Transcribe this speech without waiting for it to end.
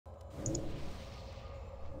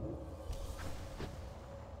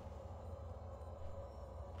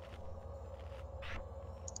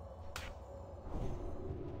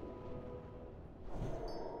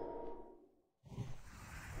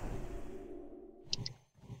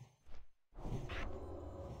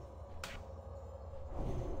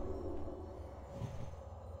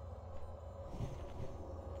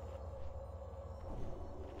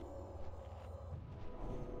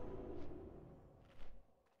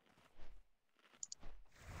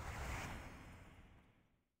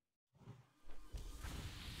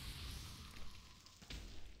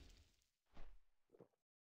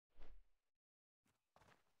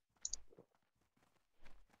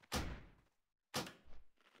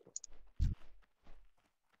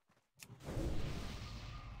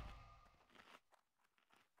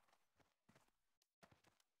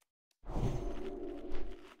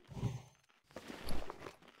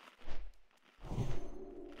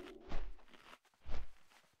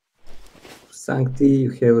Sancti,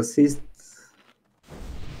 you have assist.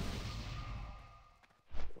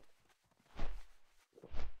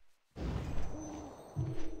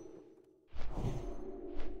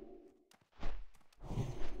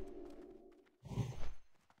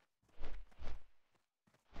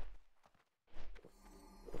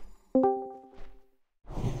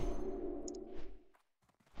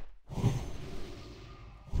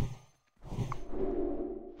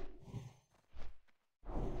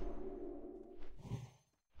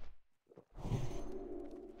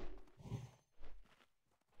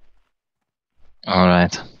 All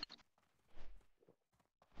right.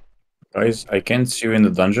 Guys, I can't see you in the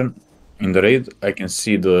dungeon. In the raid, I can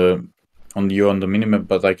see you on the minimap,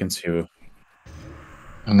 but I can see you.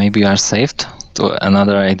 Maybe you are saved to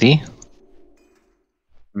another ID.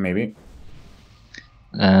 Maybe.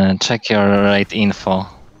 Check your raid info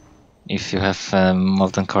if you have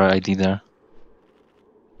Molten Core ID there.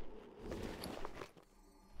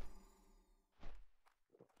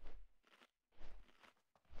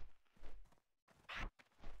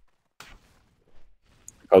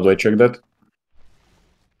 How do I check that?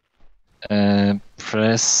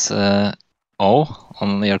 Press O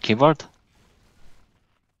on your keyboard.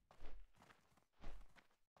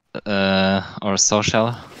 Or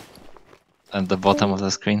social at the bottom of the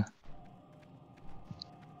screen.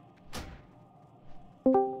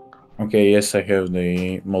 Okay, yes, I have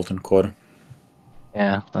the Molten Core.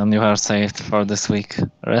 Yeah, and you are saved for this week.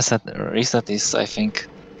 Reset is, I think,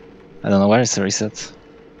 I don't know, where is the reset?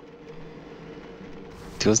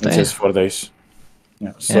 Tuesday? It says 4 days.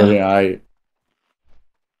 Yeah, sorry, Yeah.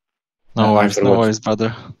 No worries,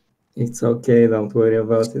 brother. It's okay, don't worry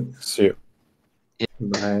about it. See you. Yeah.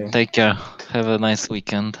 Bye. Take care. Have a nice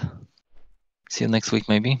weekend. See you next week,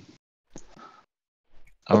 maybe.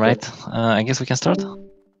 All right. I guess we can start.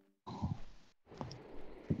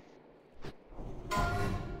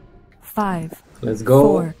 5. Let's go.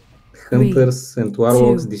 4, Hunters and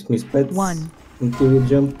Warlocks 2, dismiss pets 1. until we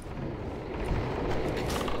jump.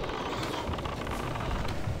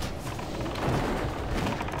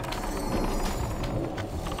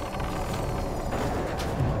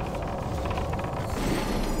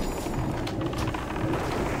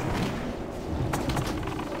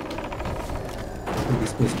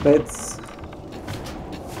 Dismiss pets.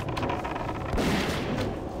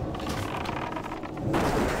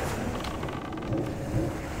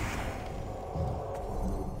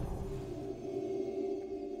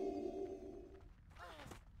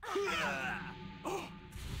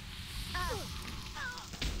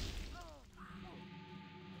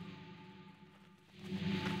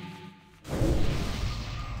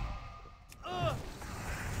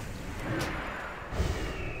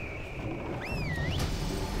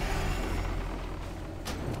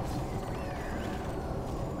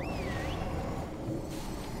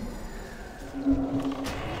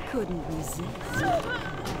 Couldn't resist.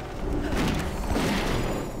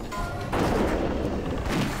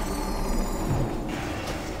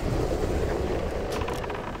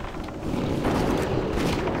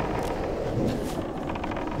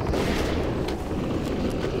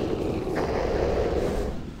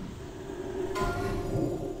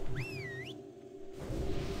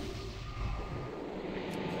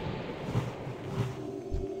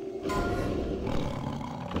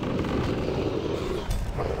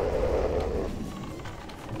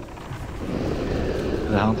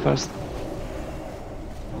 The Hound first.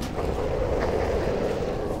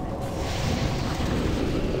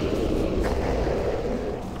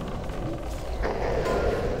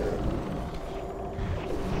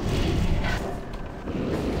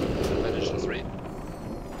 Edition 3.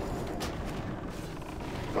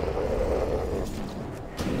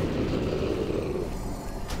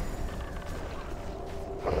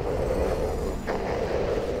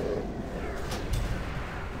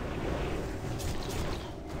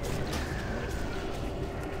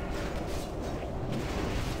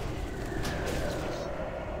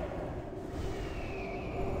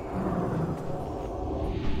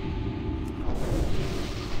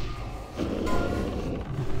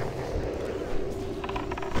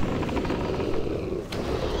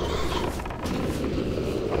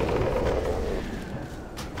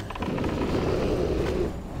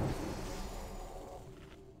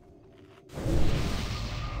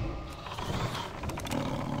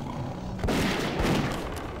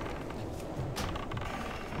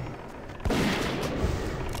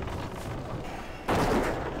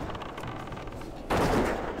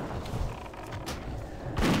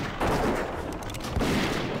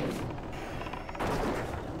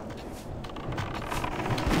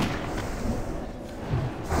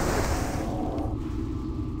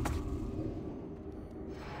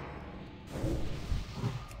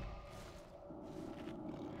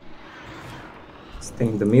 Stay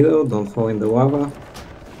in the middle, don't fall in the lava.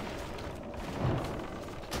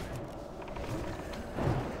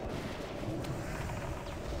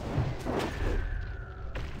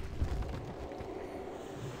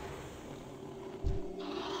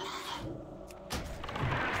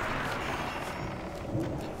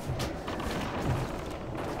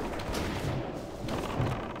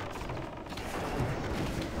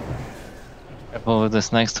 Careful with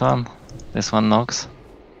this next one. This one knocks.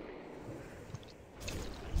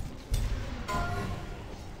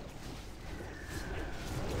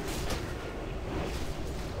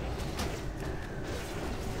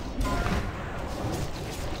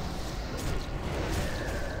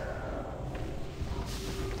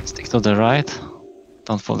 Stick to the right.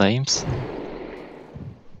 Don't fall the imps.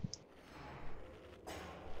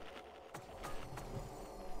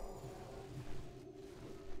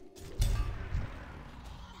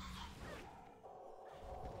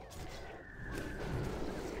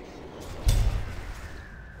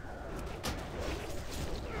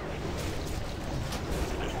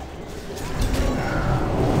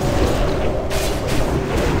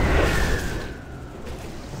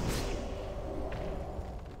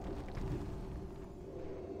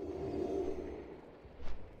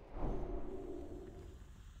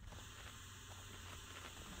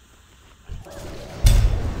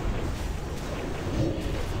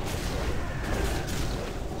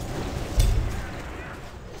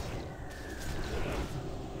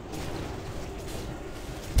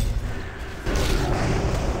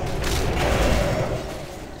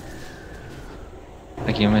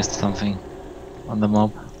 Like you missed something on the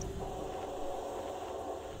mob.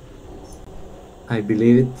 I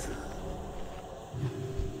believe it.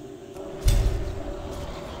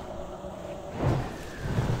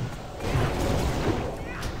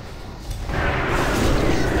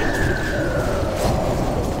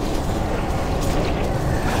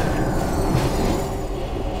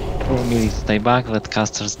 We need to stay back, let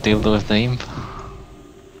casters deal with the imp.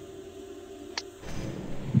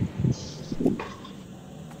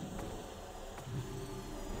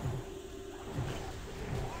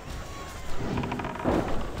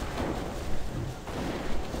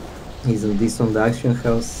 Isn't this on the action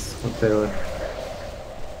house? Whatever.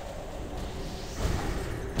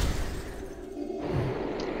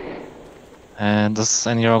 And does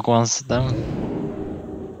any rogue wants them?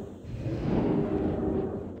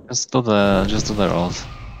 Just do the rolls.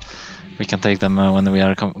 We can take them when we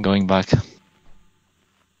are going back.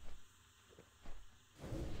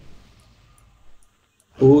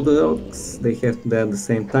 Pull the rocks, they have to die at the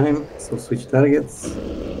same time, so switch targets.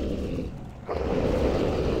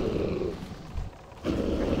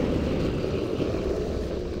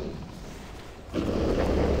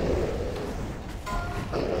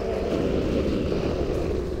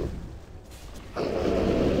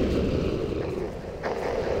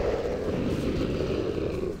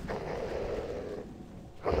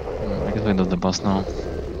 I guess we do the boss now.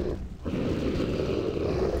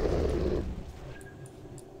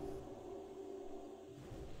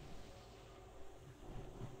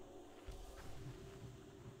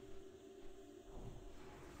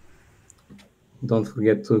 Don't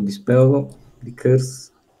forget to dispel the curse.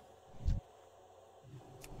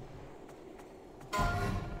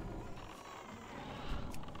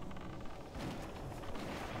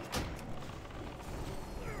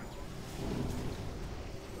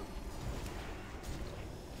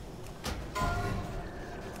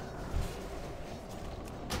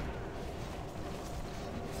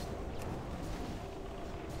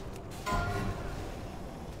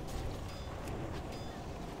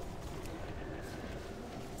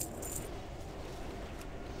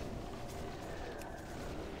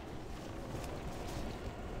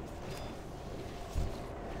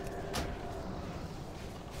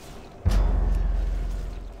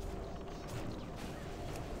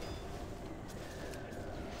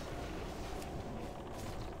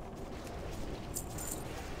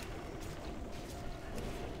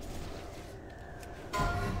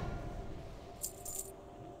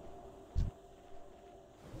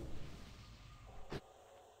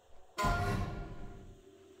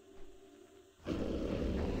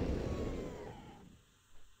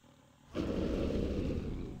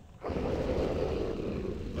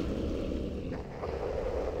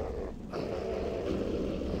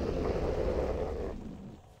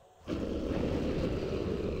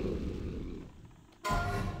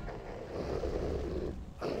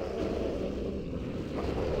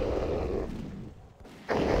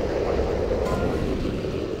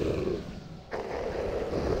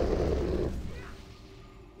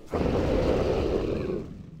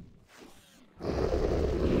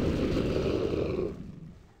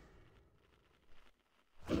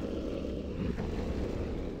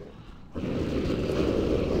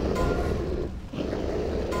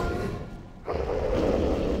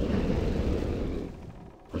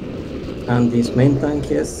 And this main tank,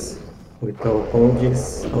 yes, with our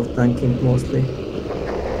apologies, out-tanking mostly.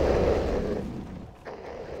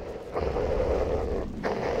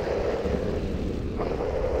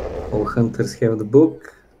 All hunters have the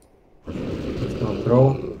book, if not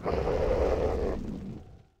raw.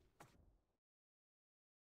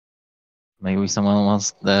 Maybe someone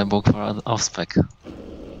wants the book for off-spec.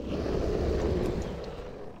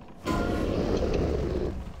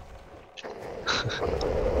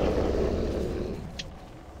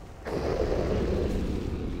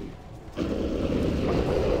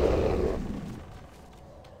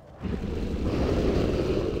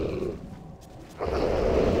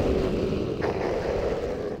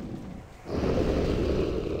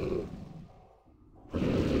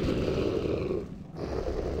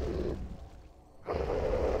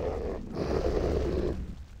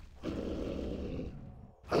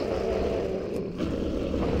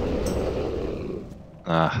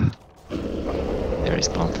 Ah, they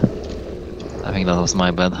respawned. I think that was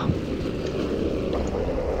my bad.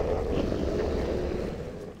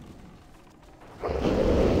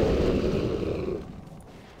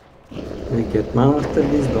 We get mana after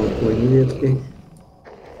this, don't go immediately.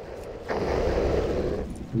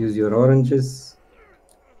 Use your oranges.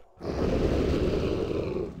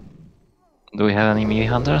 Do we have any melee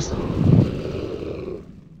hunters?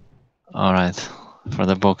 Alright, for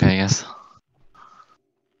the book, I guess.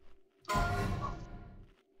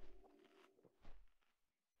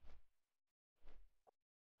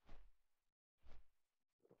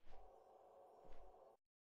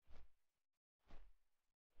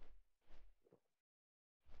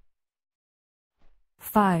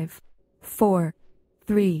 Five, four,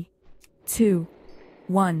 three, two,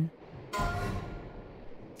 one.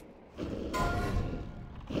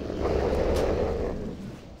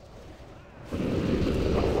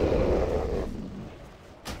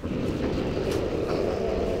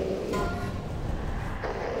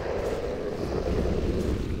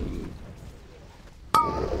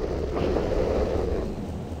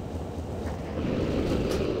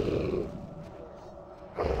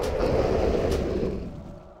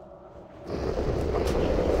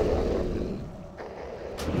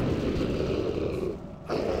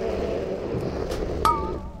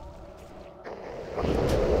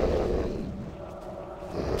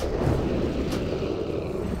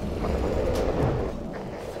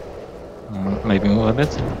 Maybe move a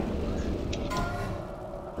bit.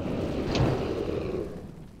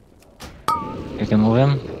 You can move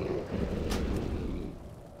him.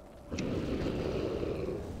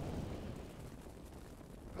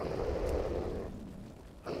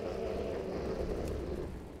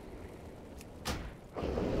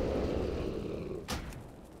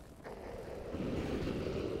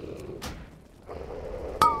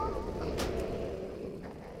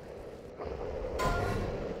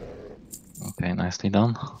 Okay, nicely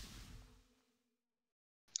done.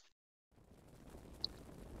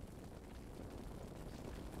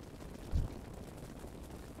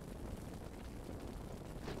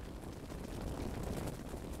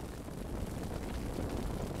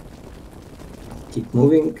 Keep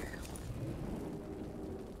moving.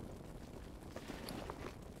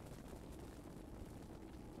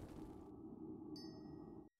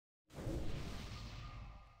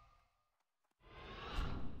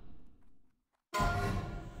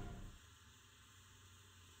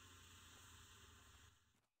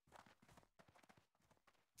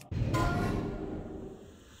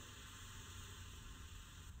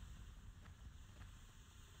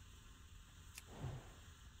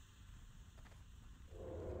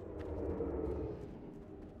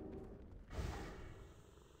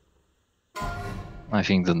 I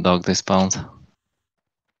think the dog despawned.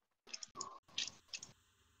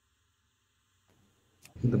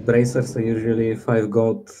 The bracers are usually 5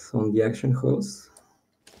 gold on the action hose.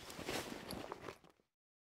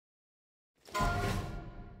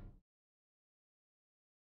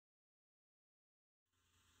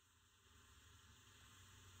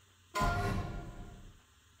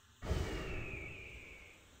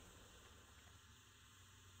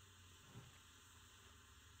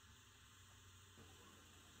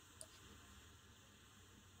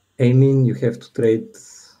 Aiming, you have to trade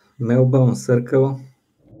Melba on circle.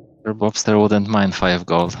 Your Bobster wouldn't mind 5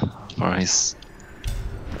 gold for his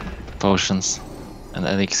potions and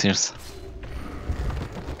elixirs.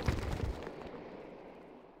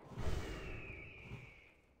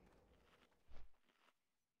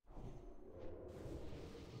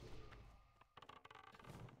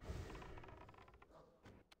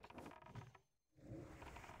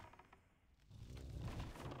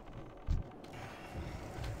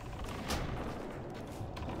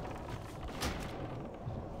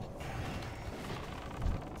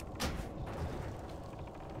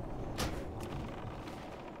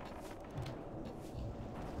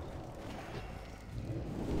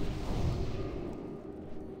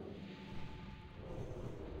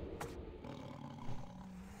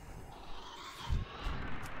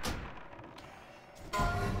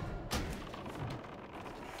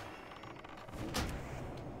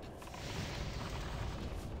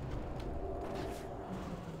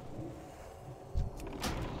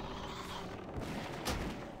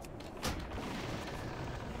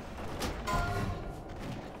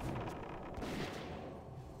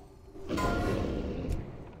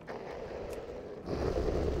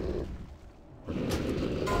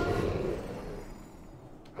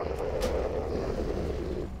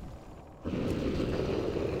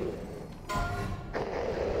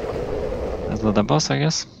 do the boss, I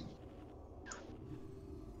guess.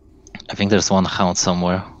 I think there's one hound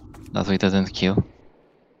somewhere that we didn't kill,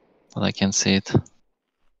 but I can't see it.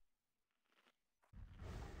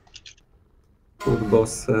 Put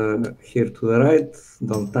boss here to the right.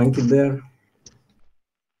 Don't tank it there.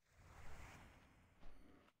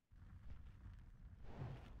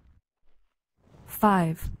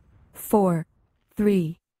 Five, 4,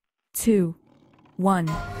 3, 2,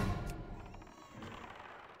 1.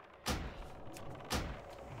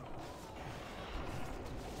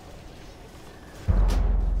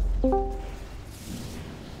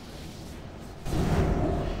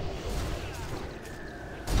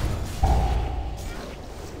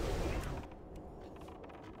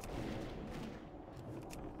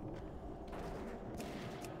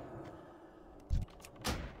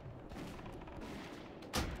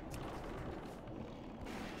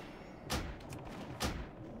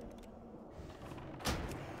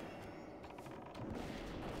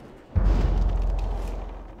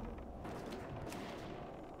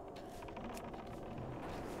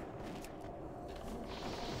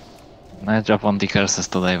 Nice job on the curses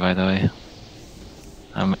today, by the way.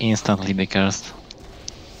 I'm instantly decursed,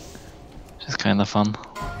 which is kind of fun.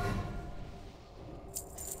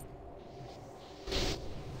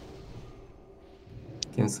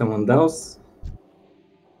 Can someone douse?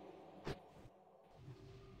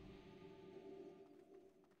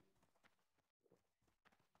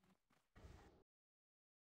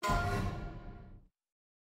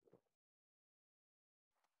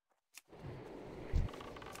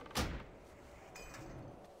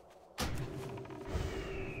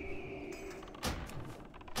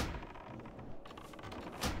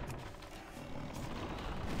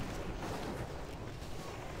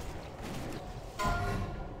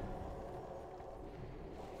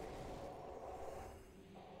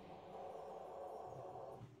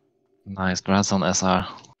 Nice, grats on SR.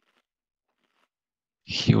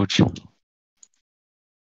 Huge.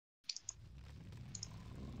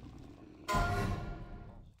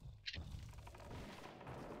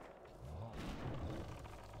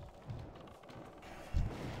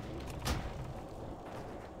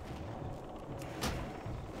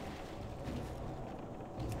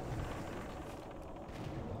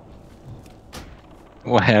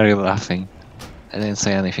 Why are you laughing? I didn't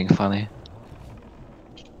say anything funny.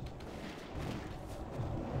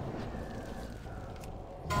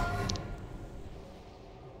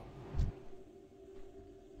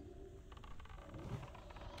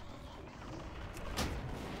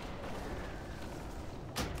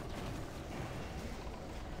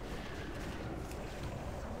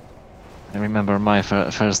 I remember my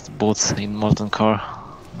first boots in Molten Core.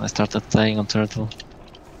 I started playing on Turtle.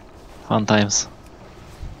 Fun times.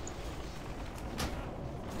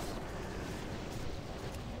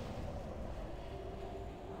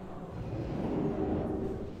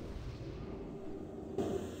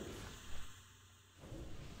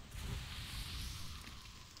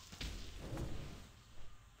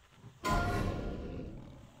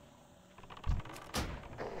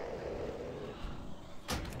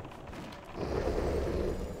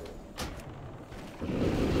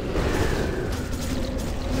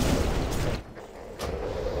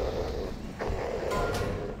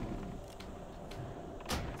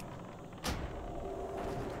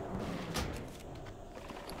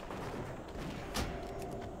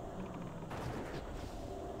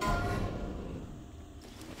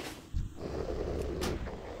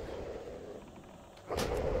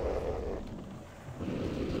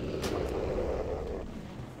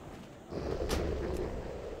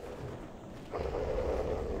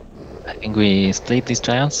 I think we split these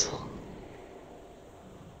giants.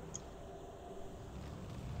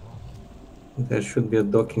 There should be a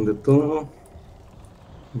dock in the tunnel.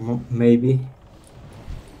 Maybe.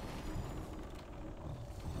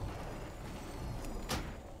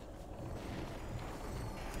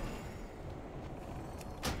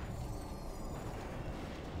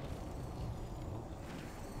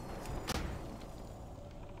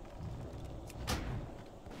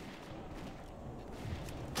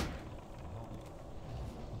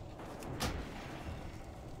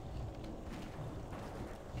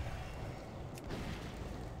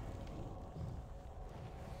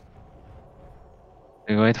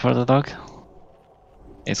 We wait for the dog.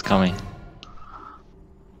 It's coming.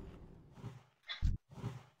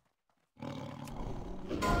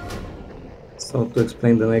 So to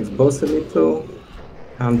explain the next boss a little,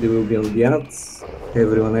 Andy will be on the outs,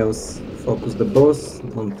 everyone else focus the boss,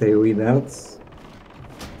 don't AoE the outs.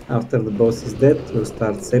 After the boss is dead, we'll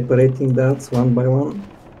start separating the outs one by one,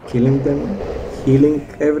 killing them, healing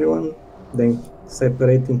everyone, then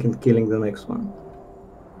separating and killing the next one.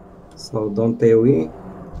 So don't AoE,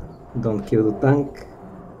 don't kill the tank,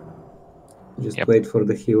 just Yep. wait for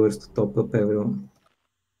the healers to top up everyone.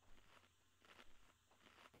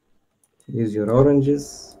 Use your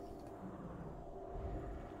oranges.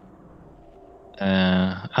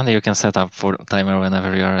 And you can set up for timer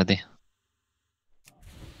whenever you are ready.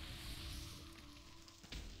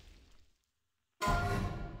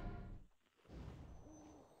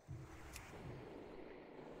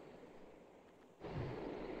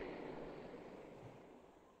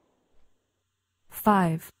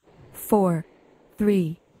 Five, 4,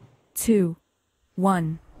 3, 2,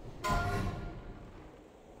 1.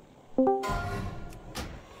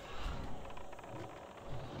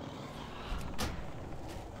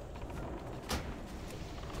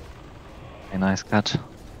 A nice catch.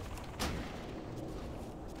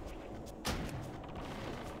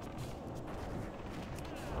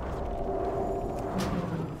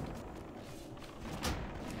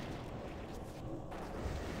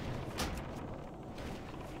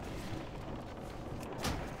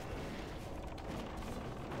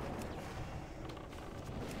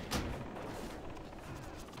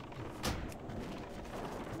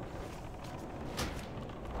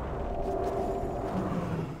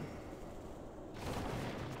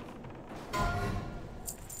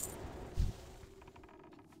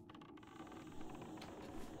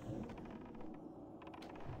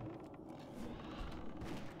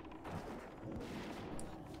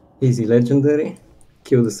 Easy legendary.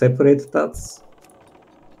 Kill the separate tats.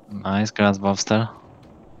 Nice grass bobster.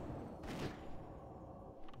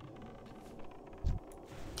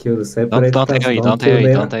 Kill the separate Don't tats. AoE, don't kill AoE,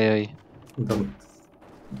 their- don't AoE. Don't.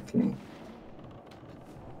 Okay.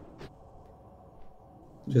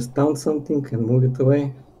 Just taunt something and move it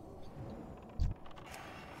away.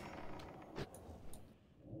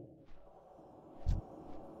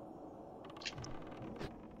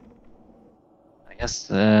 I guess.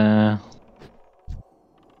 Okay.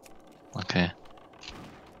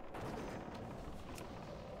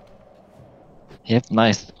 Yep,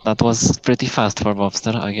 nice. That was pretty fast for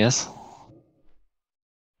Bobster, I guess.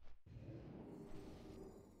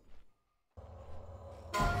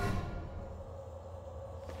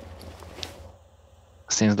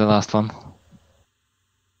 Since the last one.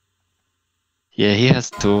 Yeah, he has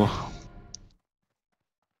two.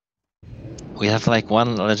 We have like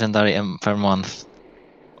one legendary per month,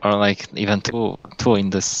 or like even two in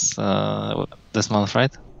this this month,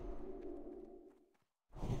 right?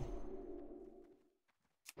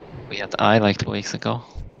 We had I like 2 weeks ago.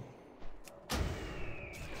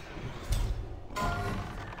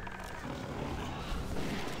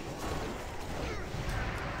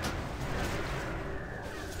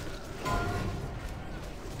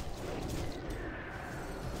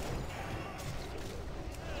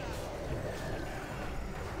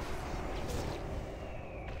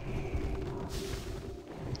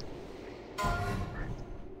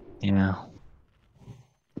 Yeah.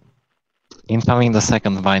 Incoming the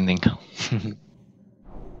second binding.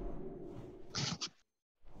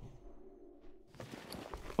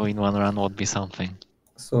 Go in one run would be something.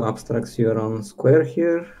 So abstracts you're on square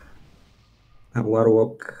here. A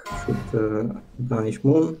warlock should banish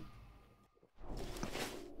moon.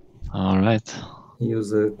 Alright.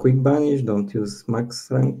 Use a quick banish, don't use max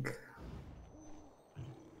rank.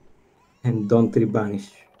 And don't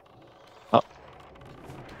rebanish. Oh.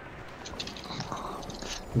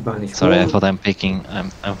 Banish Sorry, I moon. thought I'm picking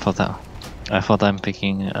I thought I'm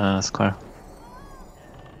picking square.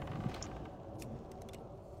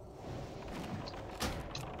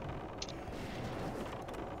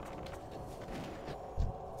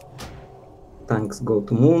 Tanks go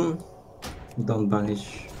to moon. Don't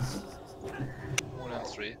banish. Moon and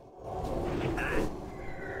 3.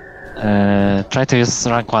 Try to use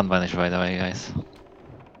rank 1 banish, by the way, guys.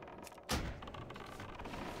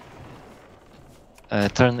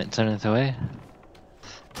 Turn it away.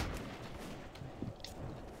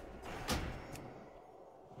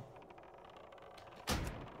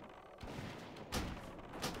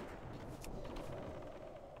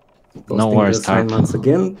 No Posting worries, Tarp. assignments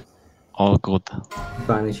again. All good.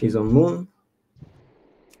 Banish is on moon.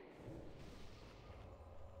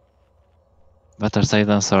 Better safe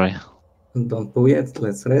than sorry. Don't pull yet,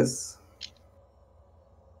 let's res.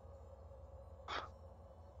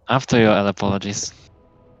 After you, apologies.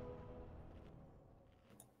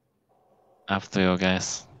 After you,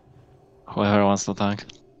 guys. Whoever wants to tank.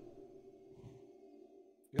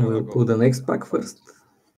 Yeah, We'll go. pull the next pack first.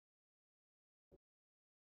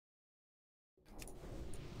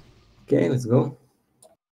 Okay, let's go.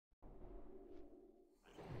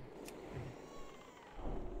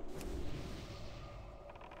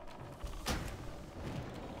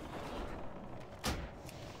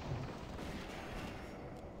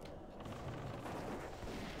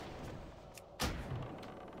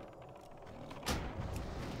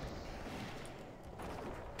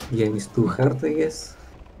 Game is too hard, I guess.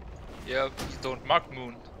 Yeah, you don't mark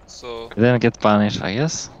moon, so We didn't get punished, I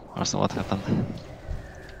guess. Or so what happened?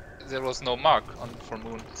 there was no mark on for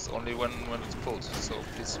moon. It's only when it's pulled. So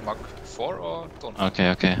please mark 4 or don't. Okay,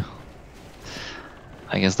 okay.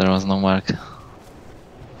 I guess there was no mark.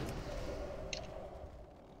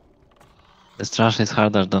 This trash is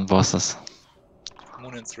harder than bosses.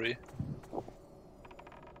 Moon in 3.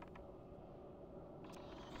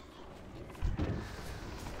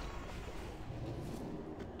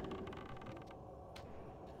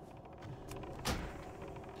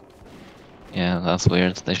 Yeah, that's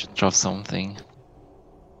weird. They should drop something.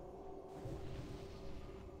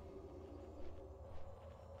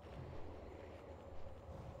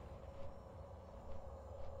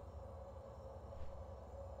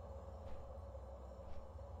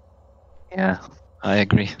 Yeah, I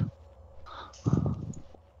agree.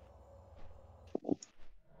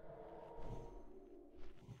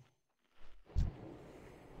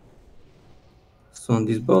 So on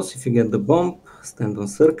this boss, if you get the bomb, stand on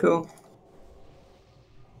circle.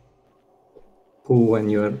 Pull when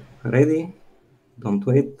you're ready. Don't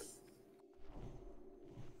wait.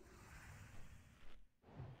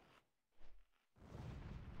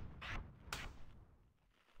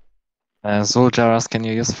 Zuljaras, can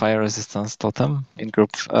you use fire resistance totem in group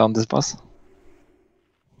on this boss?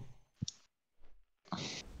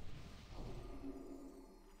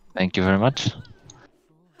 Thank you very much.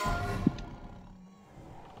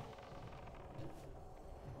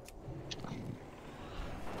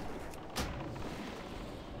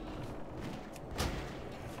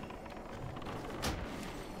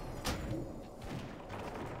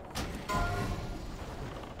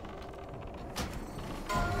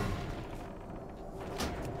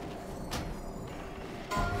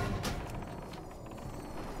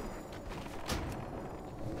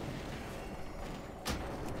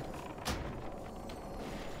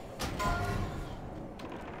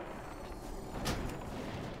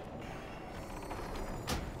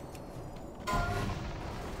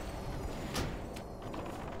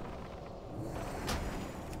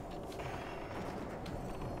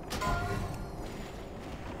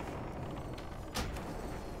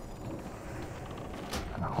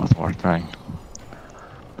 Was worth trying.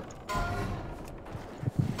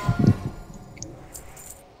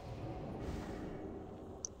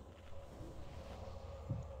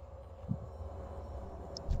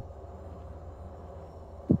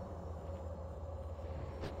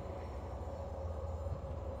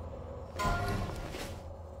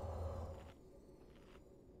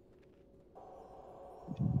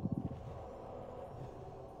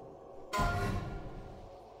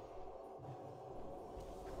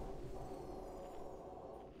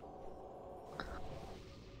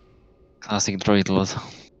 Classic droid loot.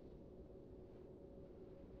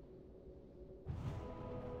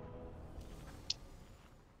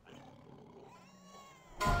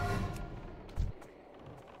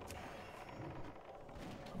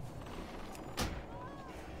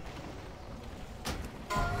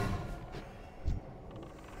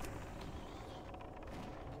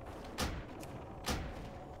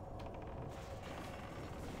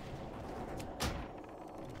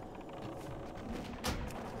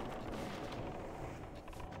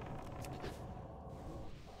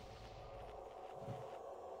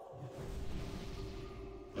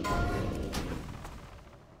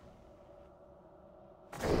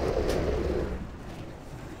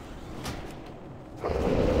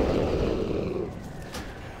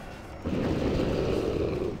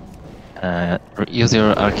 Use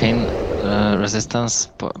your arcane resistance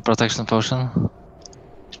protection potion.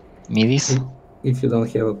 Melees. If you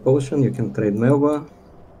don't have a potion, you can trade Melba.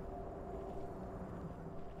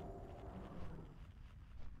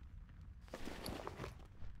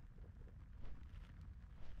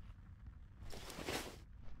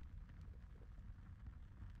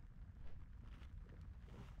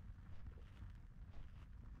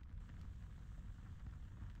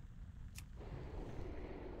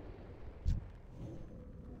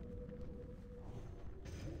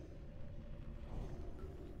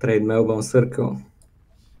 Trade Melba on circle.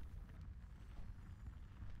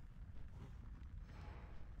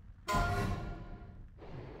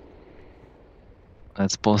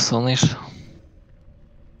 Let's pull Soonish.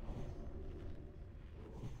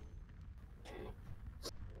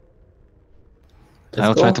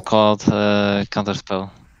 I'll try to call out counterspell.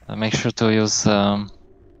 Make sure to use all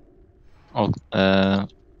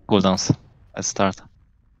cooldowns at start.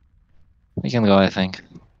 We can go, I think.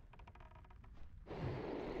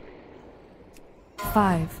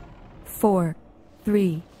 5, 4,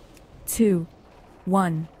 3, 2,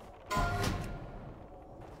 1.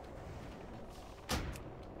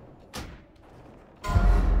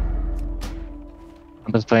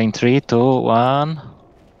 I'm just playing 3, 2, 1.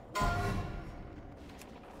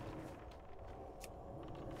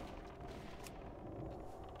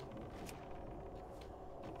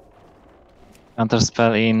 Counter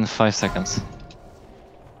spell in 5 seconds.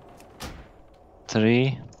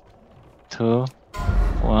 3, 2,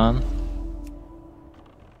 1.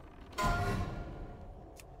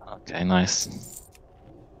 Okay, nice.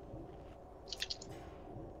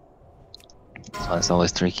 This one is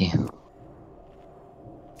always tricky.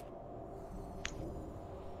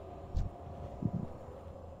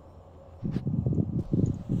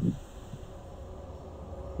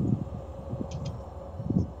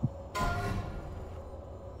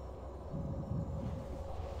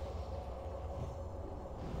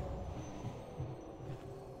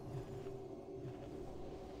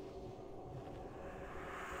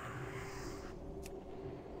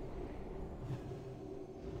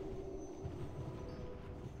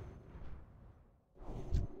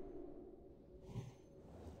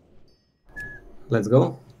 Let's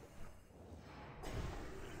go.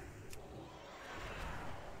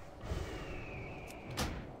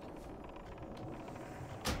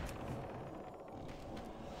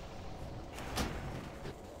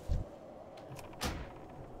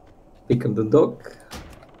 Pick up the dog.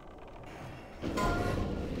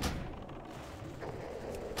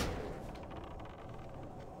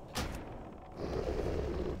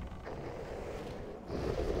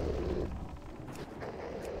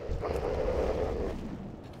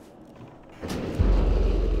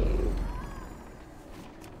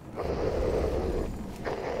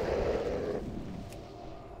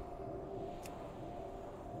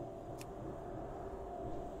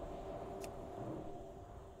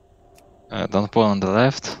 Don't pull on the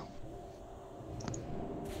left.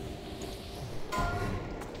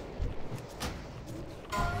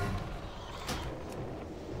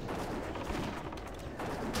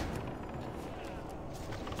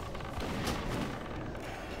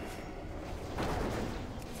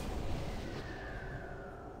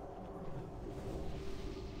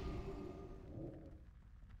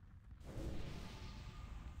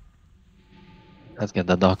 Let's get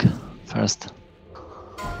the dog first.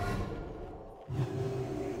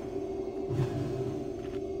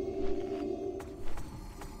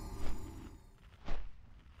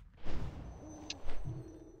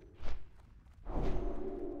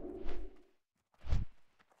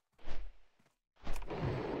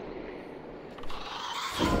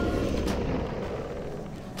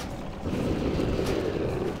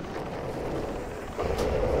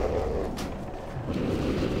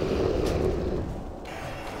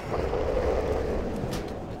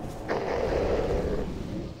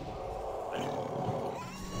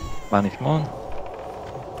 Vanish Moon.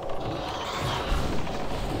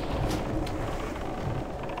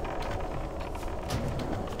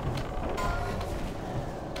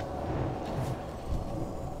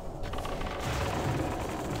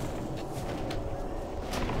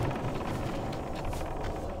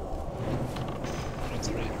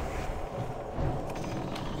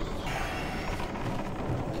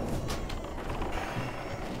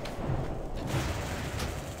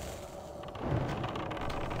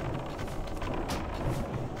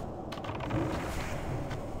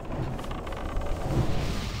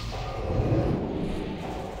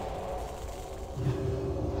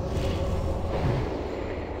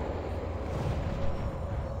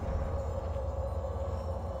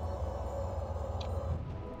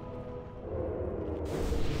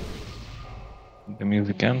 The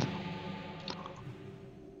music end.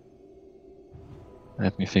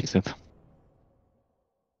 Let me fix it.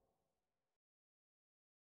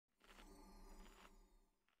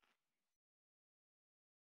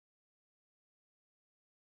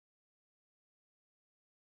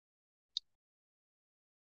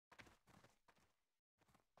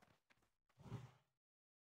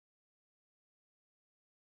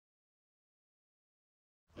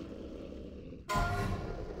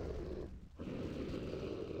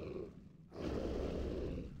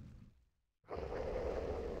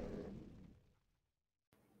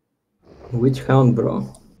 Which hound, bro?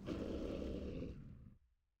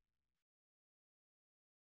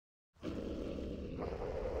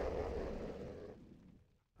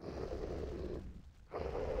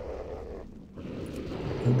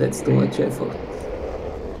 That's too much effort.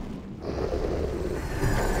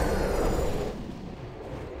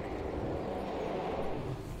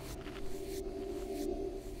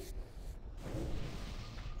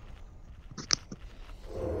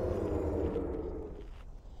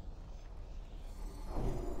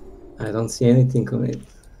 I don't see anything on it.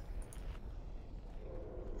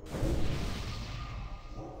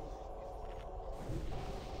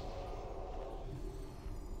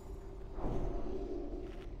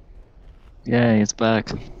 Yeah, it's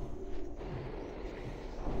back.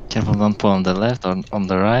 Careful, don't pull on the left or on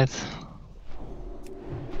the right.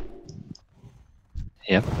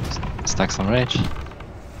 Yep, stack some rage.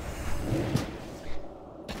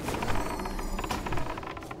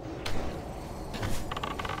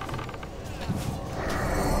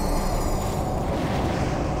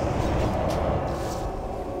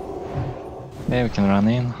 Okay, we can run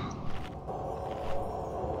in.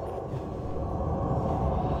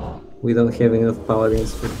 We don't have enough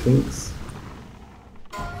paladins for kings.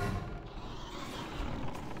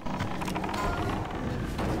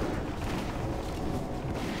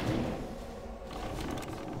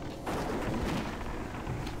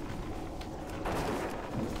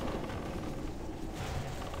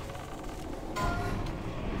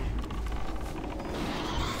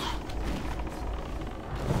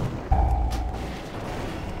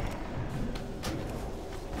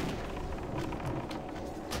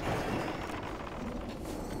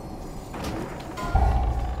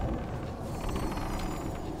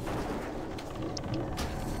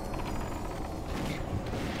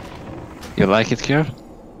 You like it here?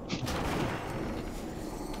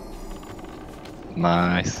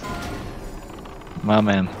 Nice. My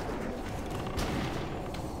man.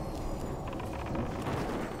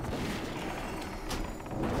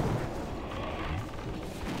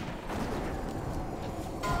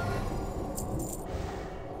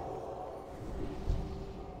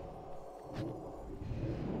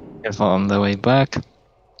 Careful on the way back.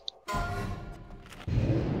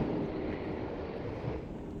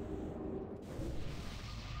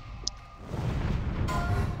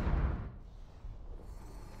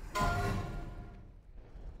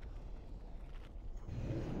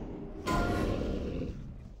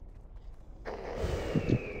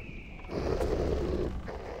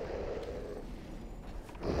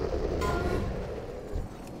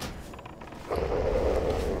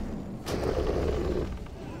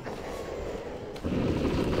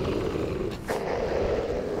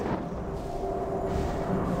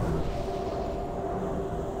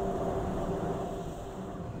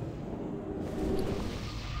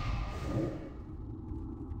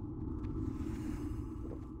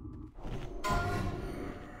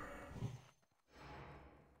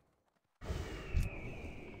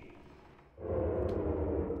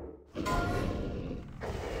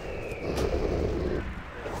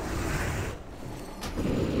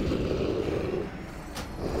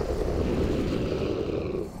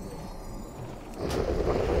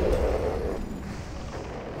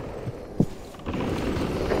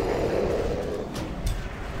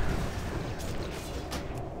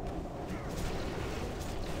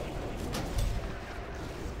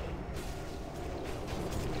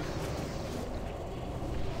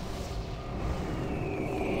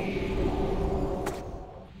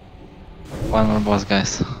 One more boss,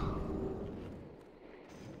 guys.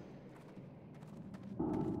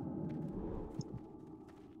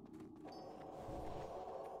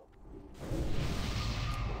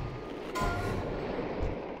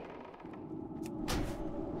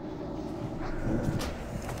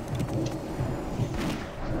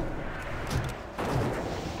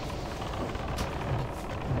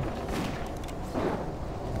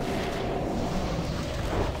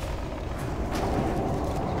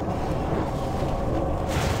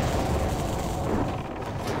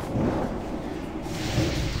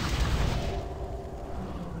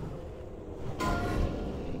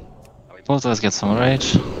 Both of us get some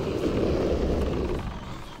rage.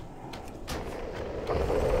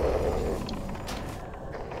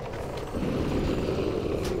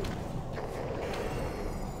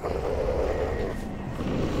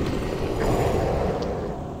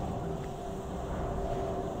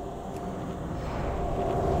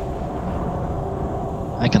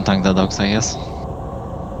 I can tank the dogs, I guess.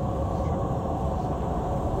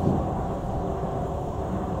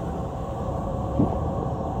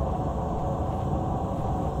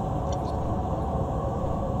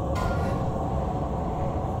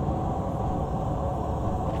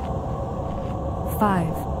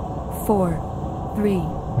 Five, 4, 3,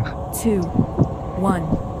 2,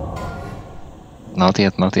 1. Not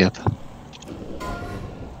yet, not yet.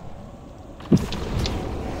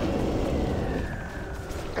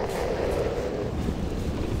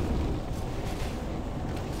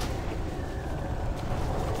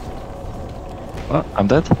 Oh, I'm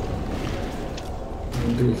dead.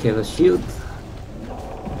 Do you have a shield?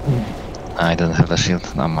 I didn't have a shield.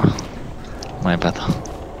 No, my bad.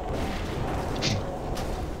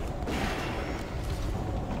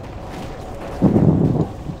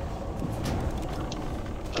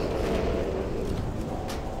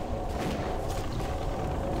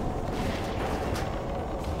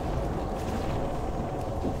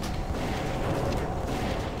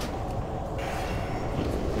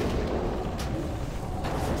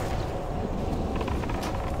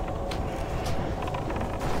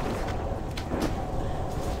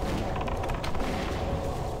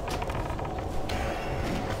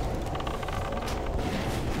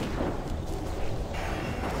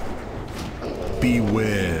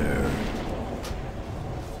 Beware.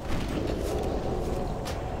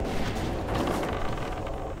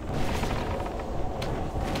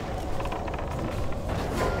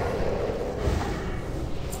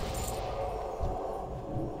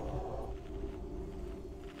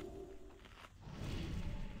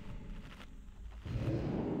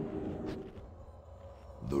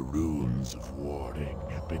 The runes of warding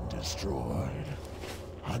have been destroyed.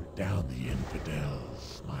 Hunt down the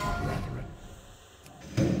infidels, my brethren.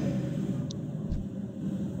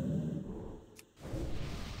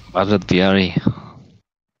 Budget Biari.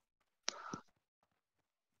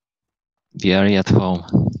 Biari at home.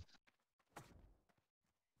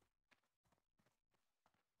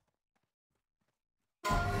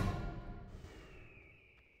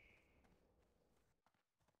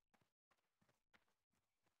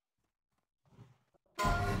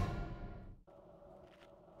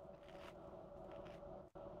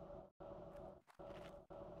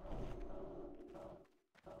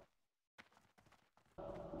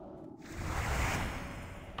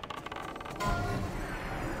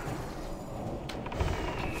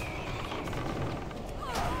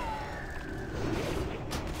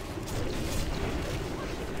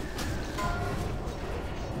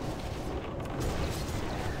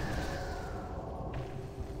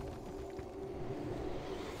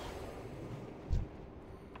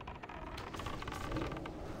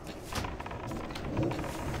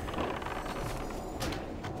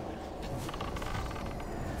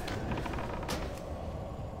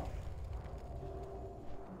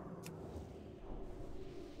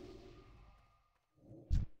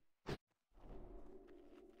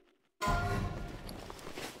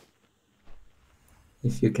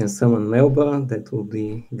 If you can summon Melba, that would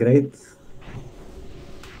be great.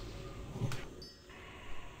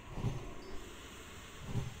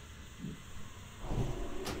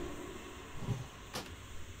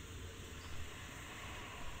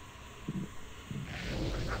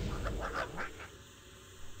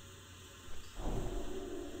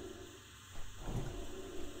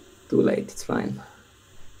 Too late, it's fine.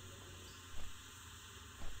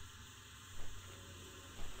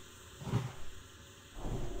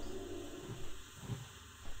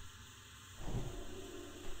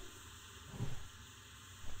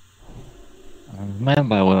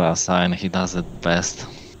 Member will assign, he does it best.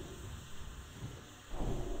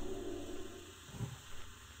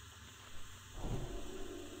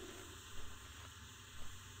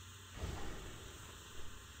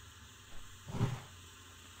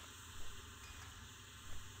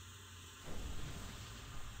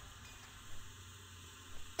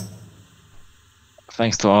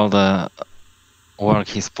 Thanks to all the work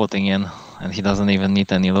he's putting in, and he doesn't even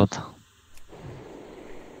need any loot.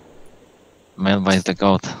 Melba is the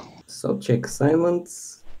goat. So check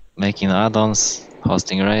assignments. Making add-ons,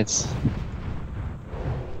 hosting raids.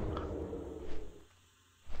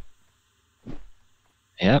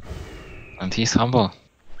 Yep, and he's humble.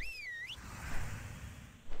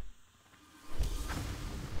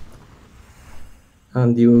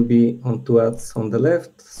 And you will be on 2 ads on the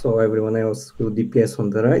left, so everyone else will DPS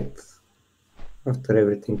on the right. After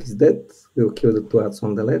everything is dead, we'll kill the 2 ads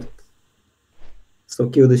on the left. So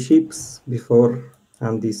kill the ships before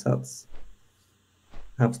these ads.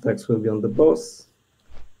 Abstracts will be on the boss.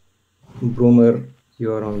 Broomer,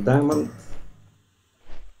 you are on diamond.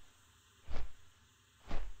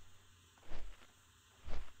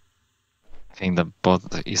 I think the bot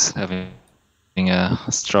is having a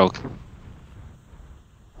stroke.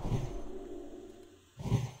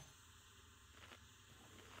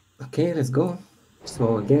 Okay, let's go.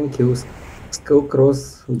 So again, kill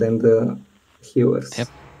Skullcross, then the healers. Yep.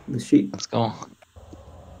 The sheep. Let's go.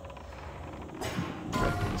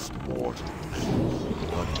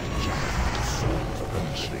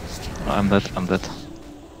 I'm dead.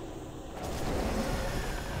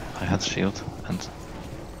 I had shield and...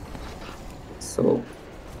 So,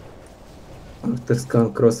 after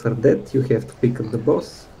Skullcross are dead, you have to pick up the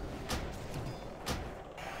boss.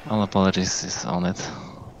 All apologies is on it.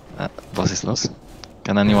 Boss is lost.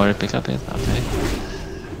 Can anyone pick up it? Okay.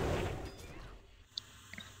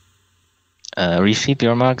 Resheep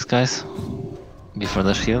your marks, guys. Before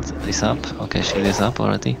the shield is up. Okay, shield is up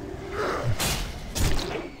already.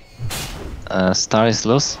 Star is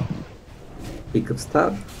loose. Pick up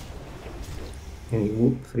Star. And you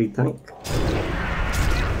move free tank.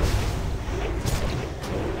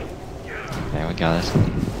 Okay, we got it.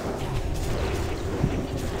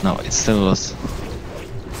 No, it's still loose.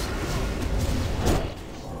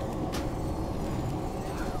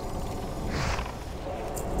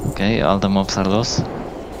 Okay, all the mobs are loose.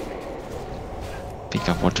 Pick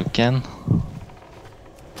up what you can.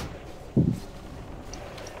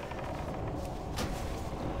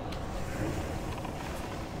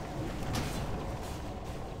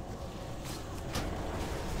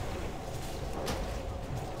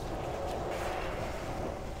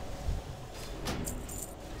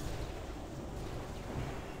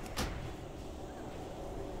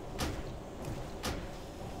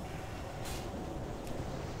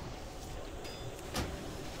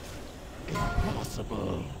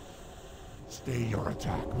 Stay your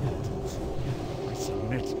attack, mortals. I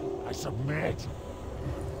submit. I submit.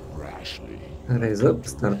 Rashly. Raise up,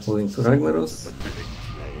 start moving to Ragnaros.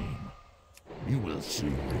 You will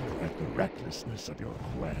soon regret the recklessness of your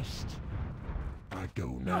quest. I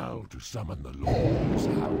go now to summon the Lord whose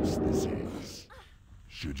house this is.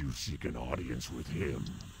 Should you seek an audience with him,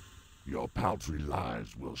 your paltry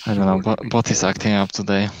lives will I don't know, surely bot is acting up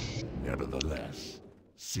today. Nevertheless,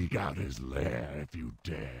 seek out his lair if you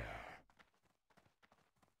dare.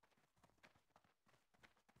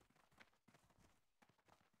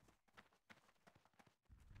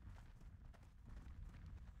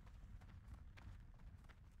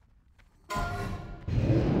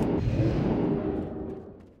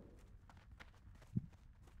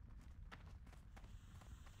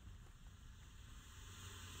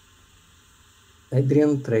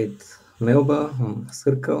 Adrian trade Melba on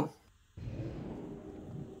circle.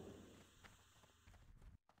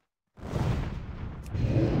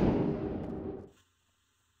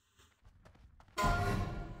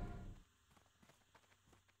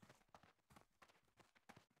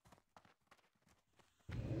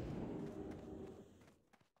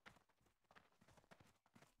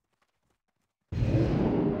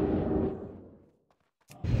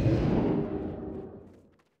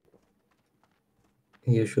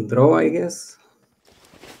 You should draw, I guess.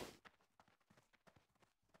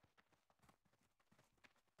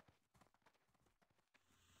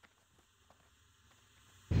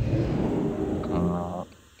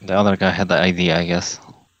 The other guy had the idea, I guess.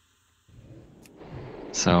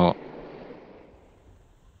 So,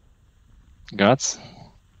 guts.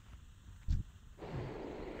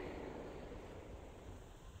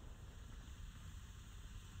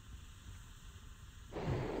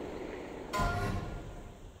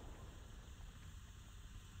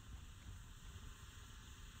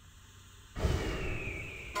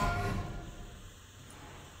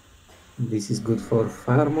 This is good for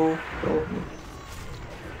Farmo, probably.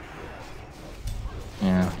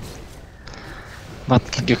 Yeah.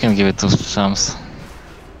 But you can give it to Shams.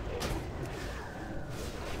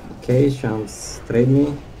 Okay, Shams trade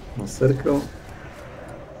me on circle.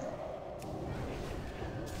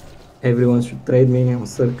 Everyone should trade me on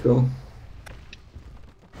circle.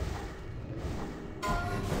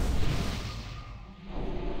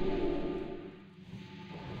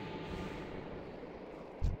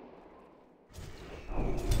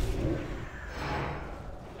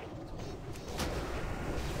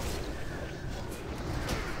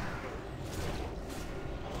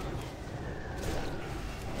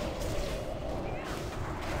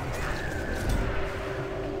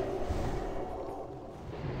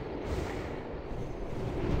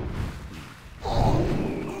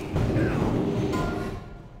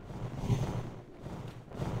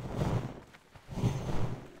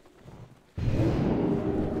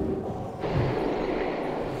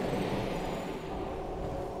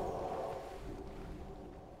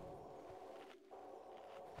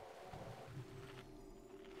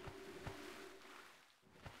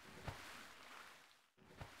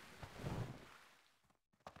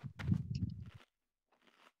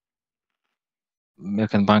 You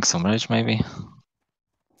can bank some rage, maybe.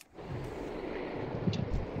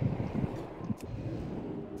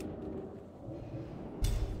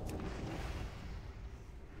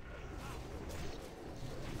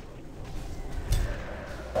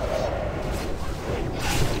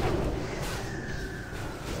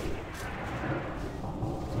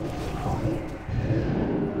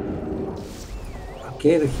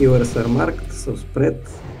 Okay, the healers are marked, so spread.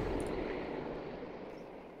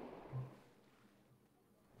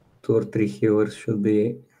 2 or 3 healers should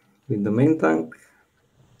be with the main tank.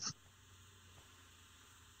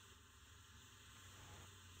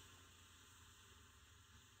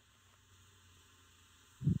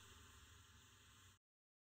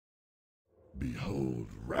 Behold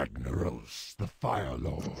Ragnaros, the Fire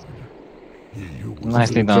Lord. He who was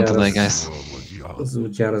Nicely done today, guys.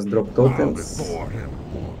 Zujaras drop tokens. before him,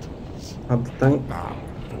 mortals. At the tank. Bow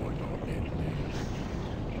for your ending.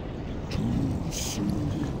 Too soon.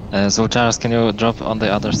 Zulcharas, can you drop on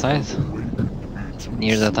the other side?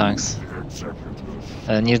 Near the tanks.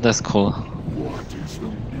 Near the school. What is the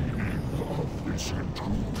meaning of this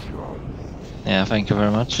intrusion? Yeah, thank you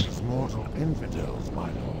very much. As mortal infidels,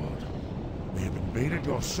 my lord. We have invaded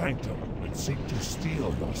your sanctum and seek to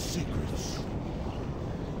steal your secrets.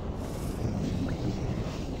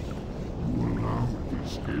 You allow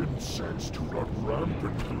this incense to run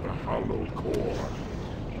rampant through the hallowed core.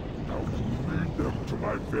 Now you lead them to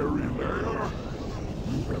my very lair?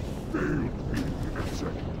 You have failed me,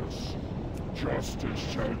 Executus. Justice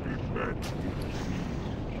shall be met.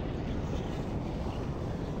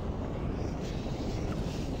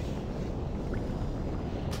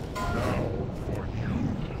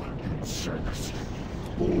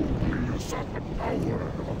 boldly assault the power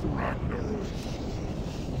of Ragnarok.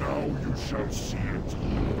 Now you shall see it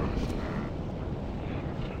firsthand.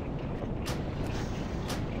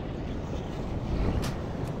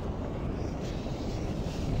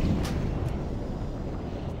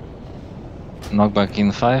 Knockback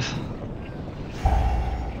in 5.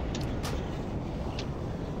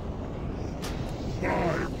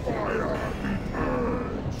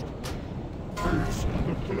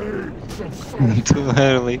 Too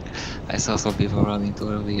early. I saw some people running too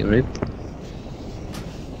early. RIP.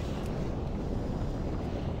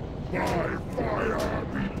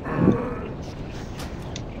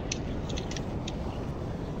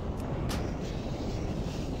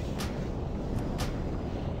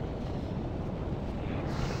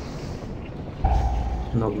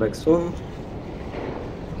 Knockback soon.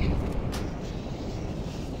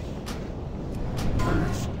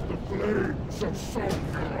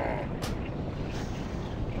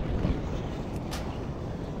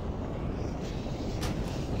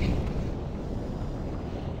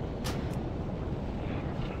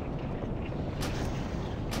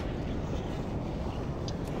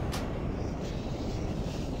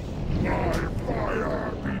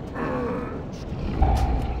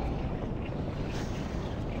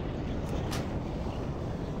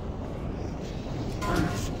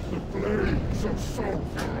 The flames of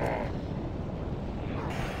sulfur.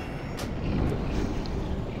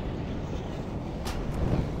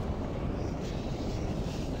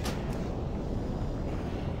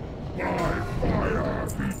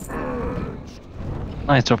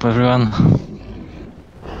 Nice drop, everyone.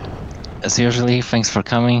 As usually, thanks for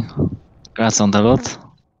coming. Congrats on the loot.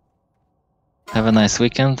 Have a nice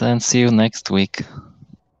weekend and see you next week.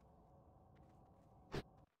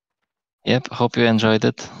 Yep, hope you enjoyed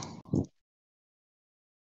it.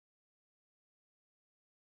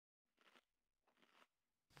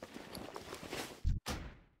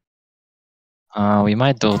 We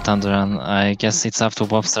might do Thunder Run. I guess it's up to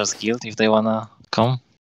Bobster's Guild if they wanna come.